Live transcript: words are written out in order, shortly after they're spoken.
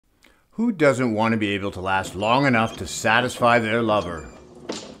Who doesn't want to be able to last long enough to satisfy their lover?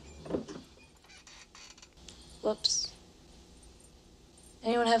 Whoops.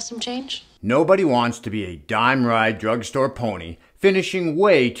 Anyone have some change? Nobody wants to be a dime-ride drugstore pony, finishing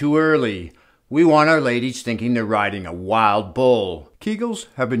way too early. We want our ladies thinking they're riding a wild bull. Kegels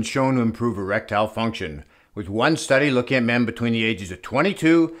have been shown to improve erectile function, with one study looking at men between the ages of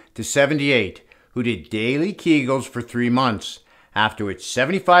 22 to 78 who did daily Kegels for 3 months, after which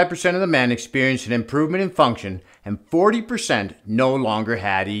 75% of the men experienced an improvement in function and 40% no longer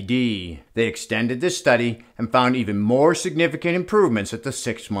had ED. They extended this study and found even more significant improvements at the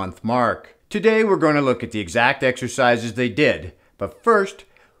 6-month mark. Today we're going to look at the exact exercises they did, but first,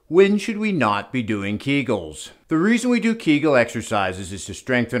 when should we not be doing Kegels? The reason we do Kegel exercises is to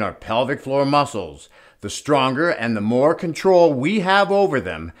strengthen our pelvic floor muscles. The stronger and the more control we have over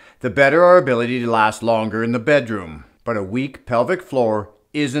them, the better our ability to last longer in the bedroom. But a weak pelvic floor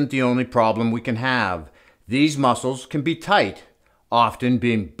isn't the only problem we can have. These muscles can be tight, often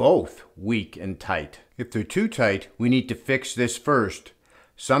being both weak and tight. If they're too tight, we need to fix this first.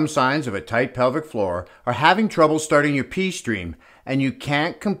 Some signs of a tight pelvic floor are having trouble starting your pee stream, and you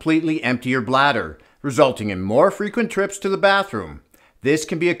can't completely empty your bladder, resulting in more frequent trips to the bathroom. This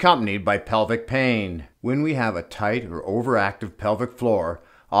can be accompanied by pelvic pain. When we have a tight or overactive pelvic floor,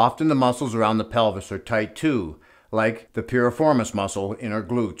 often the muscles around the pelvis are tight too, like the piriformis muscle in our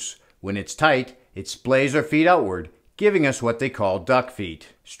glutes. When it's tight, it splays our feet outward, giving us what they call duck feet.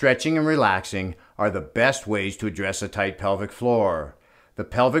 Stretching and relaxing are the best ways to address a tight pelvic floor. The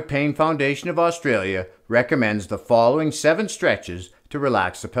Pelvic Pain Foundation of Australia recommends the following 7 stretches to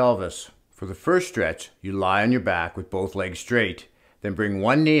relax the pelvis. For the first stretch, you lie on your back with both legs straight. Then bring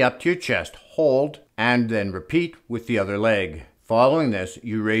one knee up to your chest, hold, and then repeat with the other leg. Following this,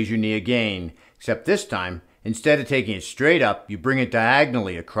 you raise your knee again, except this time, instead of taking it straight up, you bring it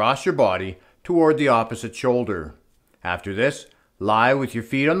diagonally across your body toward the opposite shoulder. After this, lie with your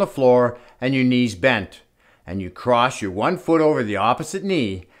feet on the floor and your knees bent, and you cross your one foot over the opposite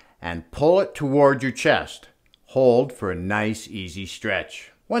knee and pull it toward your chest. Hold for a nice, easy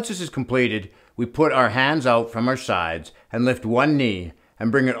stretch. Once this is completed, we put our hands out from our sides and lift one knee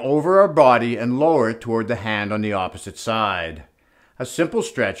and bring it over our body and lower it toward the hand on the opposite side. A simple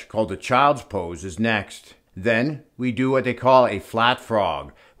stretch called the child's pose is next. Then we do what they call a flat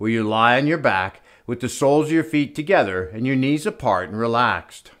frog, where you lie on your back with the soles of your feet together and your knees apart and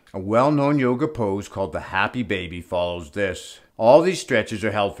relaxed. A well-known yoga pose called the happy baby follows this. All these stretches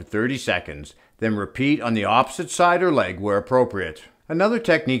are held for 30 seconds, then repeat on the opposite side or leg where appropriate. Another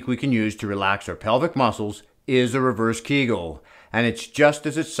technique we can use to relax our pelvic muscles is a reverse Kegel, and it's just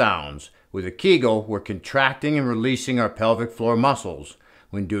as it sounds. With a Kegel, we're contracting and releasing our pelvic floor muscles.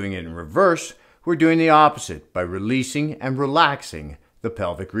 When doing it in reverse, we're doing the opposite by releasing and relaxing the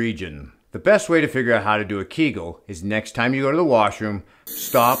pelvic region. The best way to figure out how to do a Kegel is next time you go to the washroom,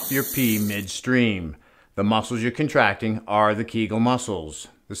 stop your pee midstream. The muscles you're contracting are the Kegel muscles.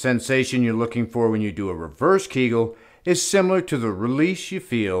 The sensation you're looking for when you do a reverse Kegel is similar to the release you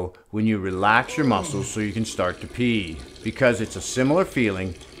feel when you relax your muscles so you can start to pee. Because it's a similar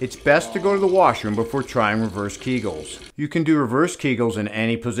feeling, it's best to go to the washroom before trying reverse Kegels. You can do reverse Kegels in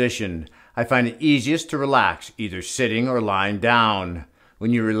any position. I find it easiest to relax either sitting or lying down.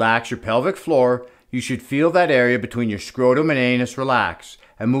 When you relax your pelvic floor, you should feel that area between your scrotum and anus relax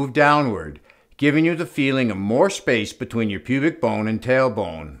and move downward, giving you the feeling of more space between your pubic bone and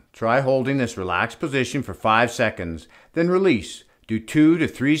tailbone. Try holding this relaxed position for 5 seconds, then release. Do 2 to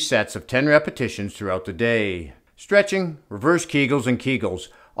 3 sets of 10 repetitions throughout the day. Stretching, reverse Kegels, and Kegels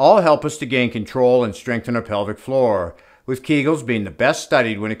all help us to gain control and strengthen our pelvic floor, with Kegels being the best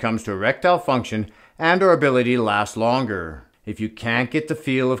studied when it comes to erectile function and our ability to last longer. If you can't get the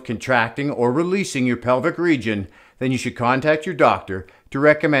feel of contracting or releasing your pelvic region, then you should contact your doctor to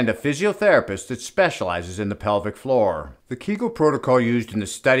recommend a physiotherapist that specializes in the pelvic floor. The Kegel protocol used in the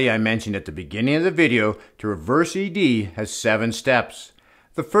study I mentioned at the beginning of the video to reverse ED has 7 steps.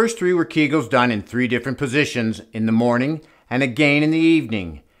 The first 3 were Kegels done in 3 different positions in the morning and again in the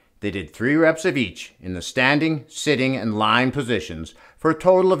evening. They did 3 reps of each in the standing, sitting, and lying positions for a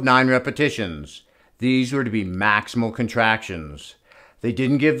total of 9 repetitions. These were to be maximal contractions. They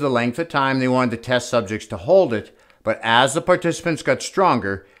didn't give the length of time they wanted the test subjects to hold it, but as the participants got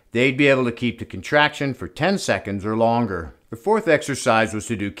stronger, they'd be able to keep the contraction for 10 seconds or longer. The 4th exercise was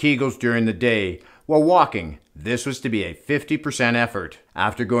to do Kegels during the day while walking. This was to be a 50% effort.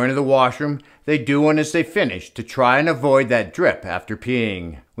 After going to the washroom, they'd do one as they finished to try and avoid that drip after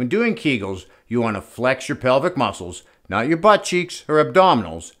peeing. When doing Kegels, you want to flex your pelvic muscles, not your butt cheeks or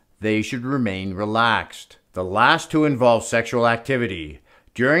abdominals. They should remain relaxed. The last 2 involve sexual activity.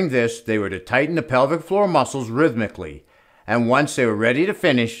 During this, they were to tighten the pelvic floor muscles rhythmically, and once they were ready to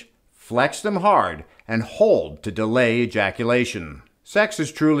finish, flex them hard and hold to delay ejaculation. Sex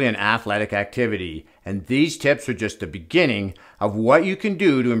is truly an athletic activity, and these tips are just the beginning of what you can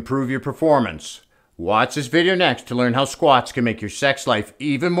do to improve your performance. Watch this video next to learn how squats can make your sex life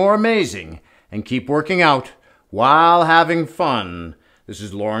even more amazing, and keep working out while having fun. This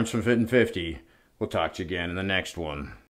is Lawrence from Fit and 50. We'll talk to you again in the next one.